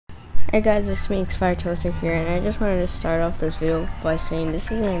Hey guys, it's me, Expired Toaster here, and I just wanted to start off this video by saying this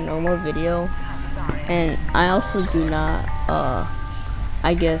is a normal video, and I also do not,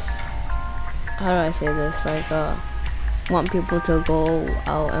 I guess, how do I say this, like, want people to go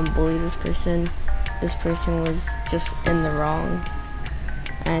out and bully this person. This person was just in the wrong,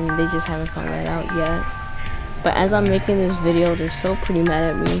 and they just haven't found that out yet. But as I'm making this video, they're still pretty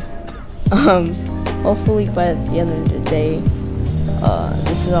mad at me. Hopefully by the end of the day,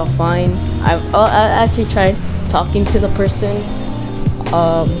 this is all fine. I actually tried talking to the person,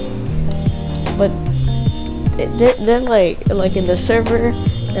 but they're like in the server,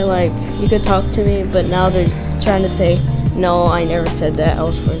 they're like, you could talk to me, but now they're trying to say, no, I never said that, I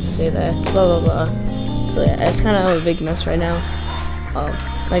was forced to say that, blah blah blah. So yeah, it's kind of a big mess right now.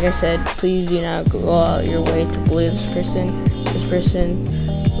 Like I said, please do not go out your way to bully this person. This person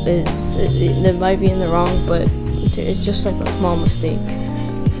they might be in the wrong, but it's just like a small mistake.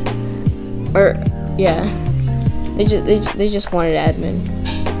 Or yeah, they just wanted admin,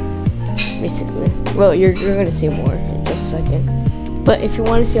 basically. Well, you're gonna see more in just a second. But if you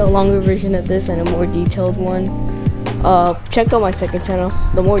want to see a longer version of this and a more detailed one, check out my second channel.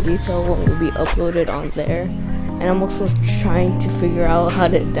 The more detailed one will be uploaded on there. And I'm also trying to figure out how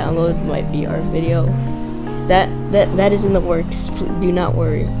to download my VR video. That is in the works. Do not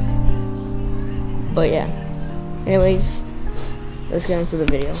worry. But yeah. Anyways, let's get into the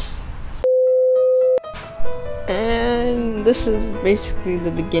video. And this is basically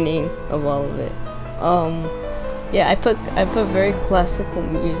the beginning of all of it. Yeah, I put very classical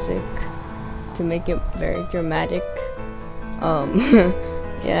music to make it very dramatic.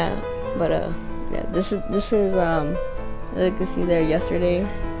 Yeah, but yeah, this is as you can see there yesterday.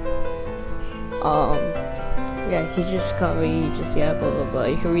 Yeah, he just caught me, yeah, blah blah blah.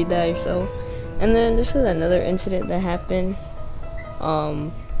 You can read that yourself. And then this is another incident that happened.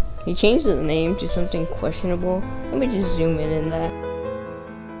 He changed the name to something questionable. Let me just zoom in that.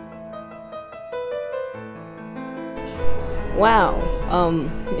 Wow.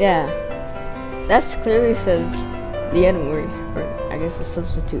 Yeah. That clearly says the N-word, or I guess a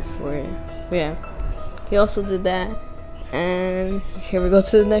substitute for it. But yeah. He also did that. And here we go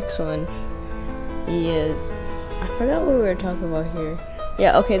to the next one. He is, I forgot what we were talking about here.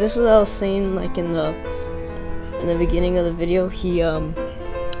 Yeah, okay, this is what I was saying, like in the beginning of the video. He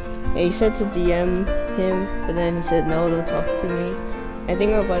said to DM him, but then he said, no, don't talk to me. I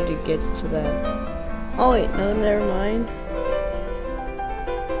think we're about to get to that. Oh wait, no, never mind.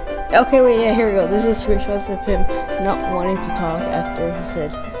 Okay, wait, yeah, here we go. This is screenshots of him not wanting to talk after he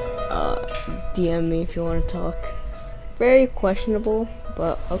said, DM me if you want to talk. Very questionable,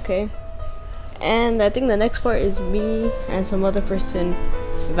 but okay. And I think the next part is me and some other person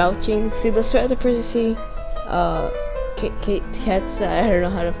vouching. See, the other person, see, Kate Katz, I don't know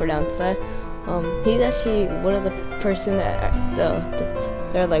how to pronounce that. He's actually one of the person that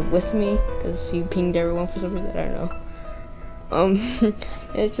they're like with me, because he pinged everyone for some reason. I don't know.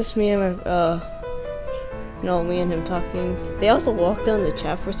 It's just me and my, me and him talking. They also walked down the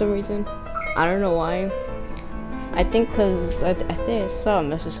chat for some reason. I don't know why. I think because I think I saw a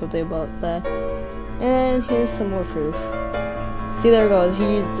message something about that. And here's some more proof. See, there it goes.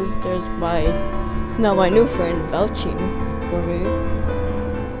 There's my new friend vouching for me.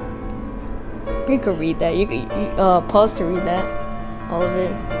 You can read that. You can pause to read that, all of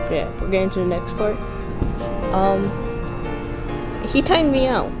it. But yeah, we're getting to the next part. He timed me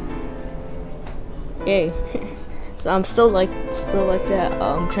out. Yay. So I'm still like that.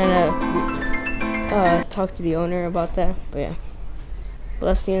 I'm trying to talk to the owner about that. But yeah. Well,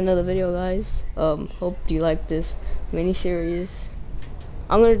 that's the end of the video, guys. Hope you like this mini series.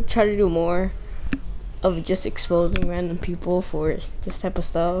 I'm gonna try to do more of just exposing random people for this type of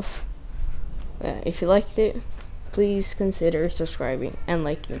stuff. If you liked it, please consider subscribing and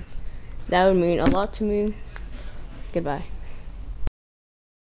liking. That would mean a lot to me. Goodbye.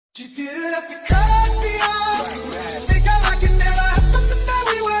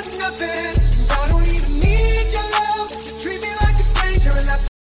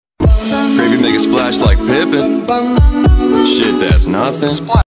 Gravy make a splash like Pippin. Shit, that's nothing.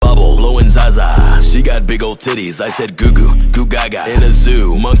 Bubble, blowing Zaza. She got big old titties. I said goo goo, goo gaga. In a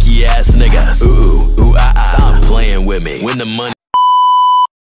zoo, monkey ass niggas. Ooh, ooh, ah ah. Stop playing with me. When the money.